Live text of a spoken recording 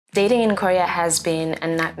Dating in Korea has been a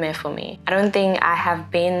nightmare for me. I don't think I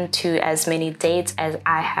have been to as many dates as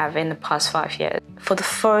I have in the past 5 years. For the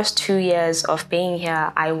first 2 years of being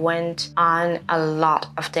here, I went on a lot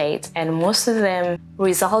of dates and most of them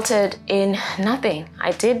resulted in nothing.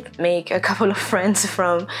 I did make a couple of friends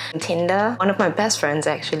from Tinder. One of my best friends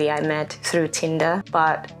actually I met through Tinder,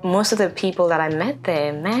 but most of the people that I met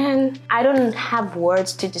there, man, I don't have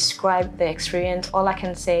words to describe the experience. All I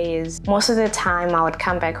can say is most of the time I would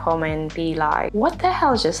come back home and be like, what the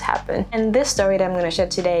hell just happened? And this story that I'm going to share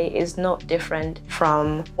today is not different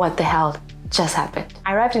from what the hell just happened.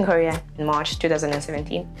 I arrived in Korea in March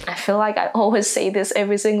 2017. I feel like I always say this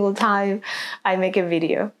every single time I make a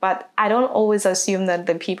video, but I don't always assume that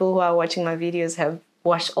the people who are watching my videos have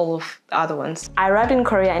watched all of the other ones. I arrived in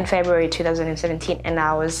Korea in February 2017 and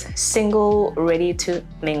I was single, ready to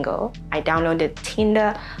mingle. I downloaded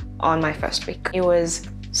Tinder on my first week. It was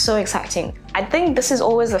so exciting. I think this is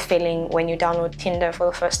always a feeling when you download Tinder for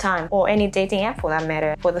the first time, or any dating app for that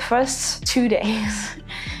matter. For the first 2 days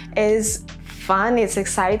is fun, it's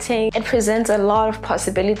exciting, it presents a lot of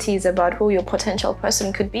possibilities about who your potential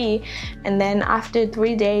person could be, and then after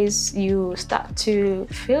 3 days you start to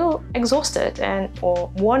feel exhausted or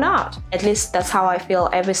worn out. At least that's how I feel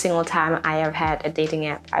every single time I have had a dating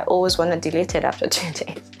app. I always want to delete it after 2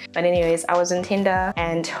 days. But anyways, I was on Tinder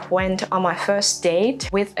and went on my first date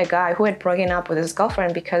with a guy who had broken up with his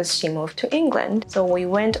girlfriend because she moved to England. So we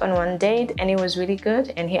went on one date and it was really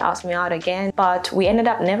good and he asked me out again, but we ended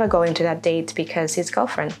up never going to that date because his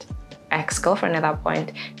girlfriend, ex-girlfriend at that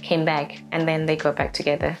point, came back and then they got back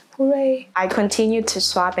together. Hooray! I continued to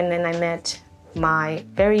swipe and then I met my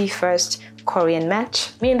very first Korean match.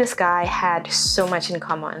 Me and this guy had so much in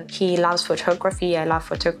common. He loves photography, I love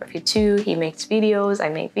photography too. He makes videos, I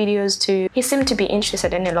make videos too. He seemed to be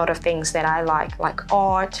interested in a lot of things that I like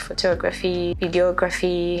art, photography,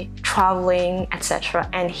 videography, traveling, etc.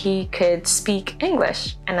 And he could speak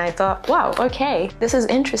English. And I thought, wow, okay, this is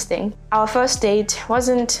interesting. Our first date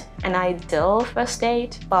wasn't an ideal first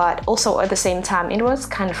date, but also at the same time, it was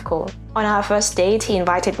kind of cool. On our first date, he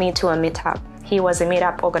invited me to a meetup. He was a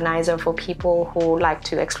meetup organizer for people who like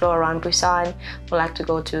to explore around Busan, who like to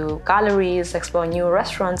go to galleries, explore new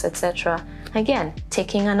restaurants, etc. Again,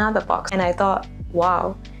 ticking another box. And I thought,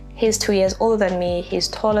 wow, he's 2 years older than me, he's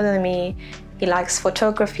taller than me, he likes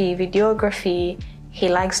photography, videography, he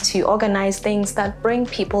likes to organize things that bring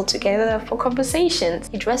people together for conversations.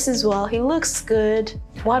 He dresses well, he looks good.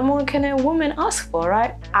 What more can a woman ask for,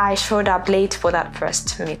 right? I showed up late for that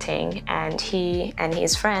first meeting and he and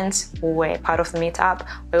his friends who were part of the meetup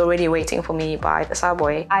were already waiting for me by the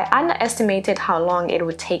subway. I underestimated how long it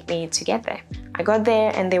would take me to get there. I got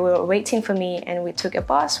there and they were waiting for me and we took a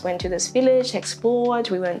bus, went to this village, explored,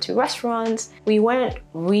 we went to restaurants. We weren't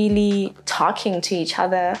really talking to each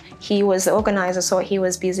other. He was the organizer, so he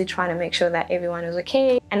was busy trying to make sure that everyone was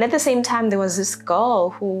okay. And at the same time, there was this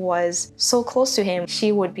girl who was so close to him.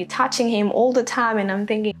 She would be touching him all the time and I'm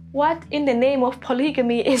thinking, what in the name of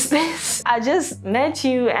polygamy is this? I just met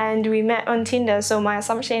you and we met on Tinder, so my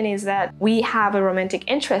assumption is that we have a romantic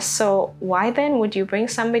interest. So why then would you bring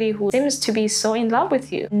somebody who seems to be so in love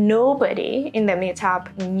with you? Nobody in the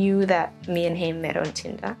meetup knew that me and him met on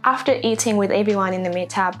Tinder. After eating with everyone in the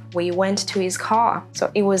meetup, we went to his car.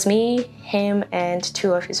 So it was me, him, and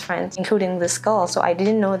 2 of his friends, including this girl. So I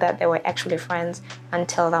didn't know that they were actually friends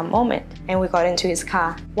until that moment. And we got into his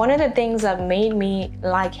car. One of the things that made me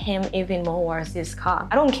like him even more was his car.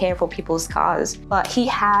 I don't care for people's cars, but he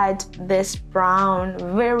had this brown,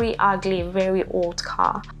 very ugly, very old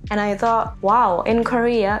car. And I thought, wow, in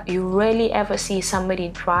Korea, you rarely ever see somebody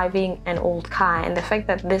driving an old car. And the fact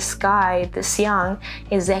that this guy, this young,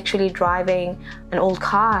 is actually driving an old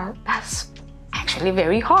car, that's actually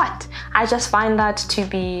very hot. I just find that to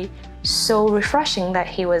be so refreshing that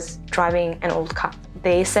he was driving an old car.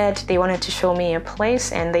 They said they wanted to show me a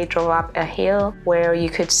place and they drove up a hill where you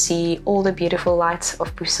could see all the beautiful lights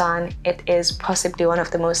of Busan. It is possibly one of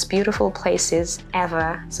the most beautiful places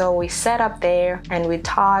ever. So we sat up there and we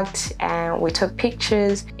talked and we took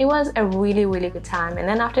pictures. It was a really, really good time. And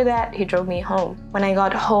then after that, he drove me home. When I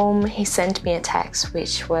got home, he sent me a text,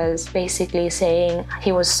 which was basically saying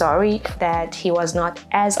he was sorry that he was not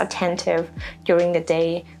as attentive during the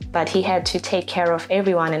day, but he had to take care of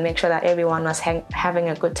everyone and make sure that everyone was having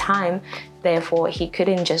a good time. Therefore, he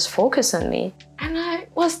couldn't just focus on me. And I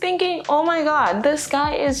was thinking, oh my God, this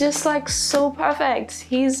guy is just like so perfect.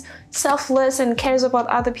 He's selfless and cares about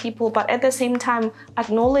other people, but at the same time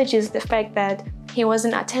acknowledges the fact that he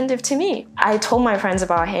wasn't attentive to me. I told my friends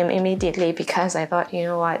about him immediately because I thought, you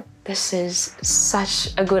know what, this is such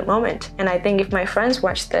a good moment. And I think if my friends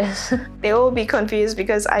watch this, they will be confused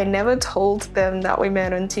because I never told them that we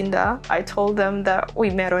met on Tinder. I told them that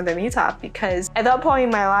we met on the meetup because at that point in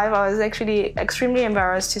my life, I was actually extremely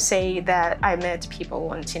embarrassed to say that I met people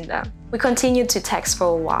on Tinder. We continued to text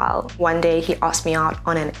for a while. One day he asked me out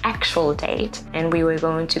on an actual date and we were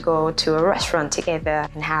going to go to a restaurant together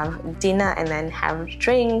and have dinner and then have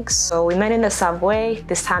drinks. So we met in the subway.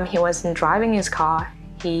 This time he wasn't driving his car.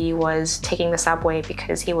 He was taking the subway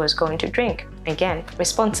because he was going to drink. Again,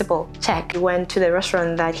 responsible, check. We went to the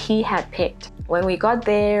restaurant that he had picked. When we got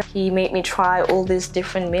there, he made me try all these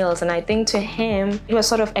different meals, and I think to him, it was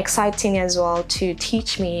sort of exciting as well to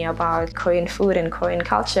teach me about Korean food and Korean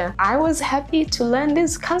culture. I was happy to learn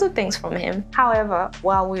these kinds of things from him. However,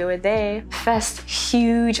 while we were there, first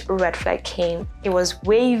huge red flag came. He was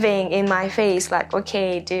waving in my face like,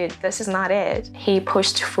 okay, dude, this is not it. He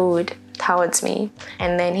pushed food towards me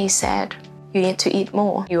and then he said, you need to eat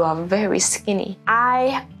more. You are very skinny.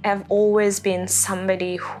 I have always been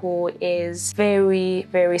somebody who is very,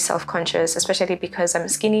 very self-conscious, especially because I'm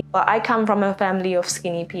skinny. But I come from a family of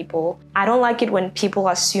skinny people. I don't like it when people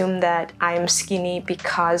assume that I am skinny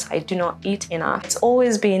because I do not eat enough. It's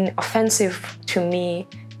always been offensive to me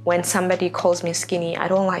when somebody calls me skinny. I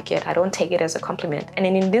don't like it. I don't take it as a compliment. And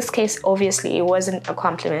in this case, obviously, it wasn't a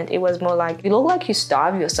compliment. It was more like, you look like you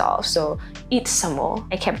starve yourself, so eat some more.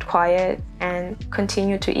 I kept quiet and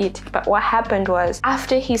continued to eat. But what happened was,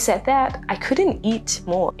 after he said that, I couldn't eat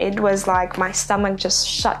more. It was like my stomach just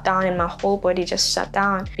shut down and my whole body just shut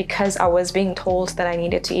down because I was being told that I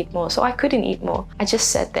needed to eat more. So I couldn't eat more. I just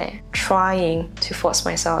sat there trying to force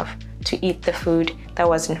myself to eat the food that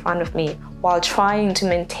was in front of me while trying to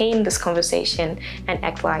maintain this conversation and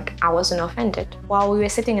act like I wasn't offended. While we were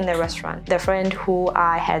sitting in the restaurant, the friend who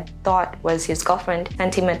I had thought was his girlfriend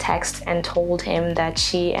sent him a text and told him that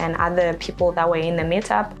she and other people that were in the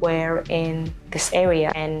meetup were in this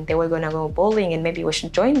area and they were gonna go bowling and maybe we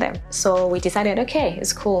should join them. So we decided, okay,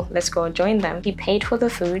 it's cool, let's go join them. He paid for the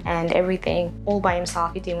food and everything all by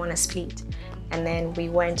himself. He didn't want to split. And then we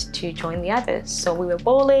went to join the others. So we were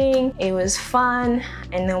bowling, it was fun,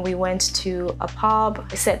 and then we went to a pub.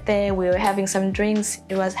 We sat there, we were having some drinks,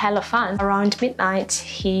 it was hella fun. Around midnight,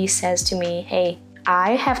 he says to me, hey,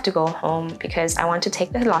 I have to go home because I want to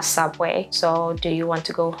take the last subway. So do you want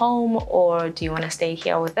to go home or do you want to stay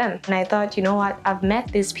here with them? And I thought, you know what, I've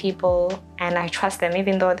met these people and I trust them,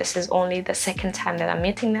 even though this is only the second time that I'm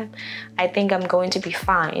meeting them. I think I'm going to be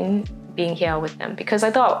fine being here with them because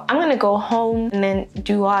I thought I'm gonna go home and then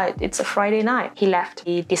do what? It's a Friday night. He left.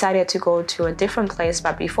 He decided to go to a different place,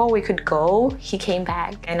 but before we could go, he came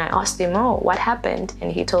back and I asked him, oh, what happened?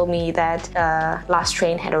 And he told me that last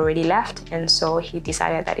train had already left, and so he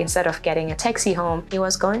decided that instead of getting a taxi home, he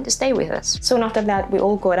was going to stay with us. Soon after that, we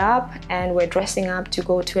all got up and we're dressing up to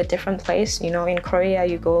go to a different place. You know, in Korea,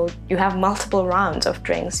 you have multiple rounds of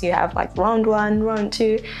drinks. You have like round 1, round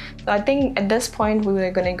 2. So I think at this point we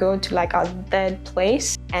were gonna go to like our third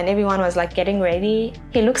place and everyone was like getting ready.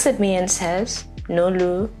 He looks at me and says, no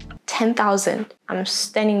Lu, 10,000. I'm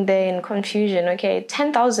standing there in confusion. Okay,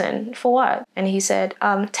 10,000 for what? And he said,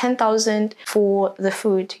 10,000 for the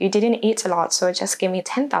food. You didn't eat a lot, so just give me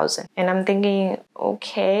 10,000. And I'm thinking,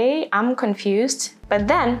 okay, I'm confused. But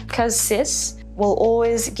then, because sis will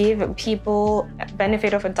always give people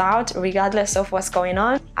benefit of a doubt regardless of what's going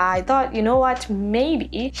on, I thought, you know what,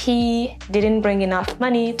 maybe he didn't bring enough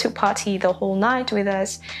money to party the whole night with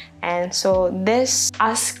us. And so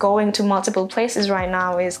us going to multiple places right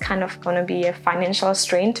now is kind of gonna be a financial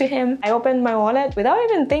strain to him. I opened my wallet without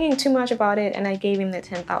even thinking too much about it and I gave him the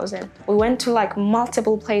 10,000. We went to like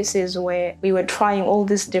multiple places where we were trying all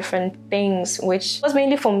these different things, which was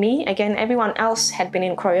mainly for me. Again, everyone else had been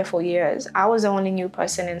in Korea for years. I was the only new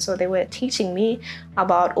person, and so they were teaching me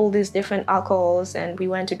about all these different alcohols, and we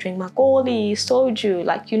went to drink makgeolli, soju,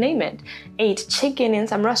 like you name it. Ate chicken in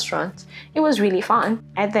some restaurants. It was really fun.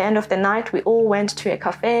 At the end of the night, we all went to a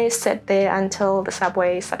cafe, sat there until the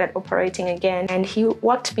subway started operating again, and he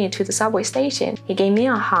walked me to the subway station. He gave me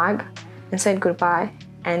a hug and said goodbye,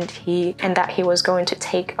 and that he was going to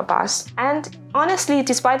take a bus. And honestly,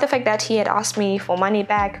 despite the fact that he had asked me for money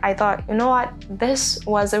back, I thought, you know what, this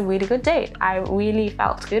was a really good date. I really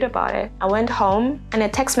felt good about it. I went home and the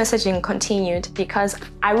text messaging continued because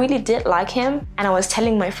I really did like him, and I was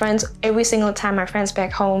telling my friends every single time, my friends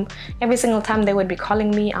back home, every single time they would be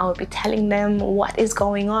calling me, I would be telling them what is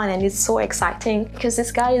going on, and it's so exciting because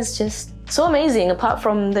this guy is just so amazing. Apart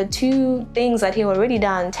from the 2 things that he already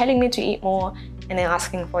done, telling me to eat more and then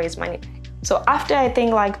asking for his money back. So after I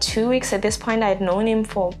think like 2 weeks at this point, I had known him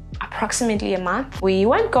for approximately a month. We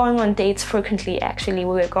weren't going on dates frequently, actually.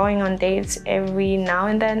 We were going on dates every now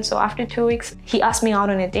and then. So after 2 weeks, he asked me out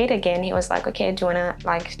on a date again. He was like, okay, do you wanna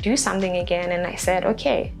like do something again? And I said,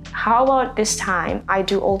 okay, how about this time I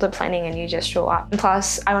do all the planning and you just show up? And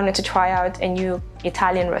plus, I wanted to try out a new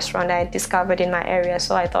Italian restaurant I discovered in my area,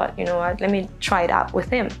 so I thought, you know what, let me try it out with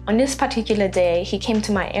him. On this particular day, he came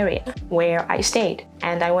to my area where I stayed,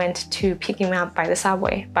 and I went to pick him up by the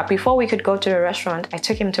subway. But before we could go to the restaurant, I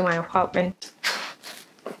took him to my apartment.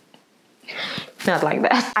 Not like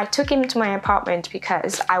that. I took him to my apartment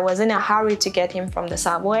because I was in a hurry to get him from the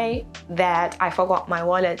subway that I forgot my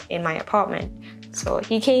wallet in my apartment. So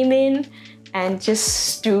he came in and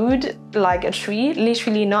just stood like a tree,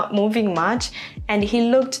 literally not moving much. And he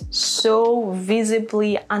looked so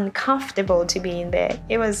visibly uncomfortable to be in there.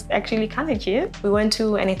 It was actually kind of cute. We went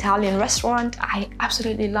to an Italian restaurant. I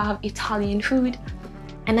absolutely love Italian food.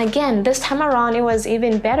 And again, this time around, it was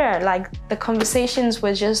even better. Like the conversations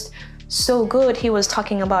were just so good. He was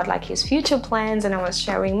talking about like his future plans and I was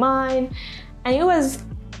sharing mine. And it was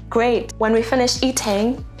great. When we finished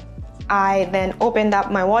eating, I then opened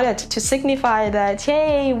up my wallet to signify that,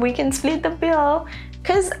 hey, we can split the bill.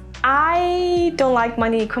 Because I don't like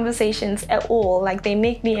money conversations at all. Like they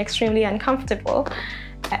make me extremely uncomfortable.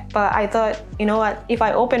 But I thought, you know what, if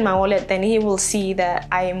I open my wallet, then he will see that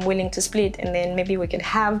I am willing to split and then maybe we could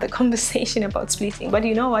have the conversation about splitting. But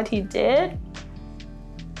you know what he did?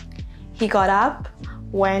 He got up,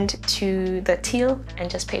 went to the till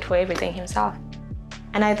and just paid for everything himself.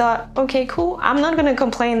 And I thought, okay, cool. I'm not gonna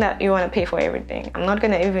complain that you wanna pay for everything. I'm not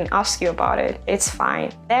gonna even ask you about it. It's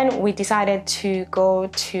fine. Then we decided to go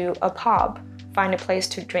to a pub, find a place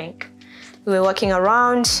to drink. We were walking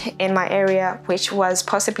around in my area, which was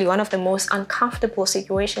possibly one of the most uncomfortable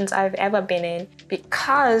situations I've ever been in,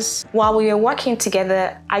 because while we were walking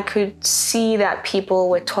together, I could see that people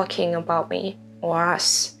were talking about me or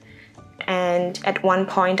us. And at one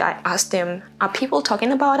point I asked him, are people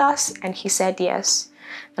talking about us? And he said yes.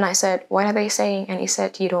 And I said, what are they saying? And he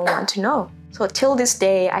said, you don't want to know. So till this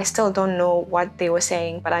day, I still don't know what they were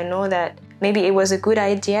saying, but I know that maybe it was a good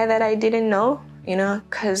idea that I didn't know, you know,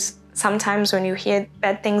 because sometimes when you hear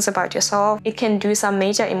bad things about yourself, it can do some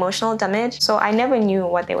major emotional damage. So I never knew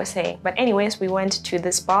what they were saying. But anyways, we went to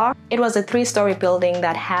this bar. It was a 3-story building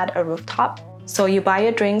that had a rooftop. So you buy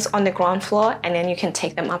your drinks on the ground floor and then you can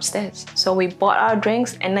take them upstairs. So we bought our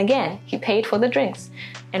drinks and again, he paid for the drinks.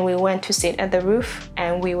 And we went to sit at the roof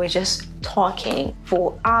and we were just talking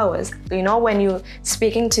for hours. You know, when you're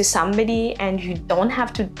speaking to somebody and you don't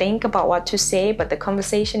have to think about what to say, but the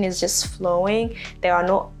conversation is just flowing. There are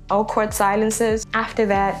no awkward silences. After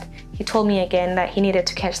that, he told me again that he needed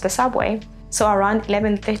to catch the subway. So around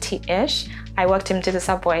 11:30-ish, I walked him to the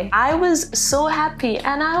subway. I was so happy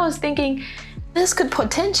and I was thinking, this could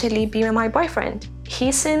potentially be my boyfriend.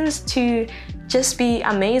 He seems to just be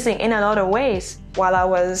amazing in a lot of ways. While I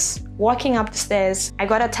was walking up the stairs, I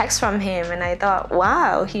got a text from him and I thought,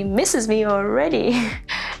 wow, he misses me already.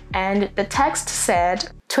 And the text said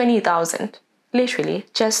 20,000, literally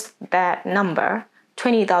just that number,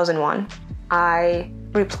 20,000 won. I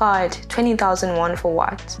replied, 20,000 won for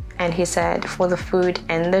what? And he said, for the food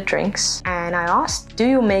and the drinks. And I asked, do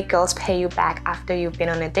you make girls pay you back after you've been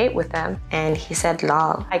on a date with them? And he said,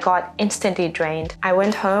 lol. I got instantly drained. I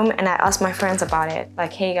went home and I asked my friends about it.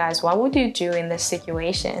 Like, hey guys, what would you do in this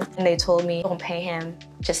situation? And they told me, don't pay him.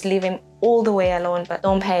 Just leave him all the way alone, but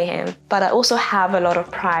don't pay him. But I also have a lot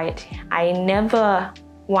of pride. I never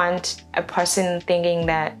want a person thinking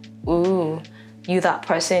that, ooh, you that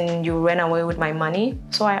person, you ran away with my money.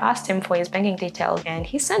 So I asked him for his banking details and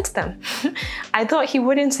he sent them. I thought he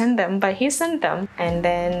wouldn't send them, but he sent them. And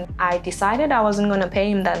then I decided I wasn't gonna pay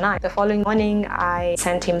him that night. The following morning, I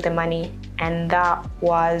sent him the money. And that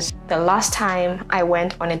was the last time I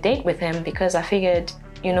went on a date with him because I figured,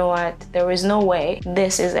 you know what, there is no way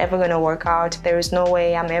this is ever gonna work out. There is no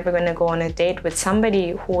way I'm ever gonna go on a date with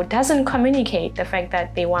somebody who doesn't communicate the fact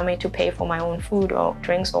that they want me to pay for my own food or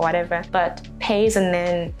drinks or whatever, but pays and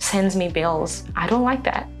then sends me bills. I don't like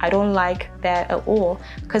that. I don't like that at all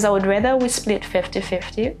because I would rather we split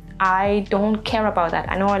 50-50. I don't care about that.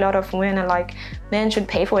 I know a lot of women are like, men should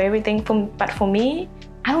pay for everything, but for me,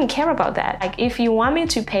 I don't care about that. Like, if you want me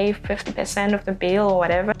to pay 50% of the bill or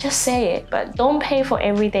whatever, just say it. But don't pay for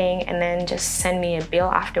everything and then just send me a bill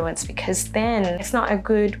afterwards, because then it's not a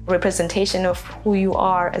good representation of who you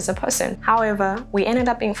are as a person. However, we ended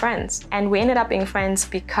up being friends. And we ended up being friends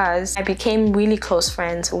because I became really close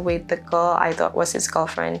friends with the girl I thought was his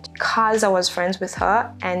girlfriend. Because I was friends with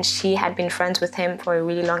her and she had been friends with him for a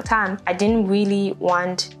really long time, I didn't really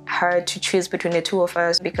want her to choose between the two of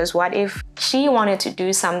us, because what if she wanted to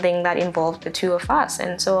do something that involved the two of us?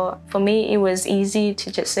 And so for me, it was easy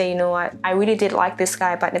to just say, you know what, I really did like this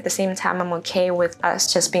guy, but at the same time, I'm okay with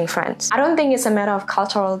us just being friends. I don't think it's a matter of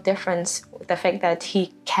cultural difference, the fact that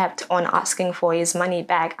he kept on asking for his money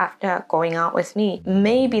back after going out with me.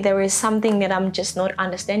 Maybe there is something that I'm just not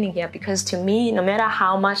understanding here, because to me, no matter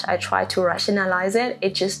how much I try to rationalize it,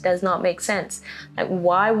 it just does not make sense. Like,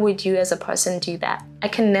 why would you as a person do that? I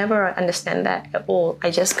can never understand that at all. I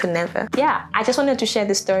just could never. Yeah, I just wanted to share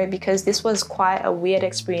this story because this was quite a weird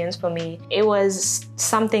experience for me. It was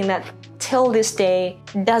something that till this day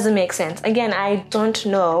doesn't make sense. Again, I don't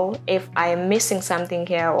know if I am missing something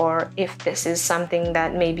here or if this is something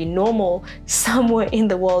that may be normal somewhere in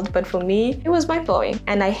the world, but for me, it was mind-blowing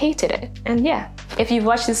and I hated it. And yeah, if you've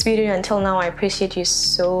watched this video until now, I appreciate you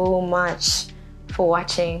so much for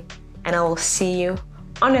watching, and I will see you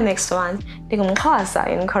on the next one.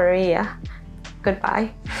 In Korea.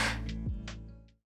 Goodbye.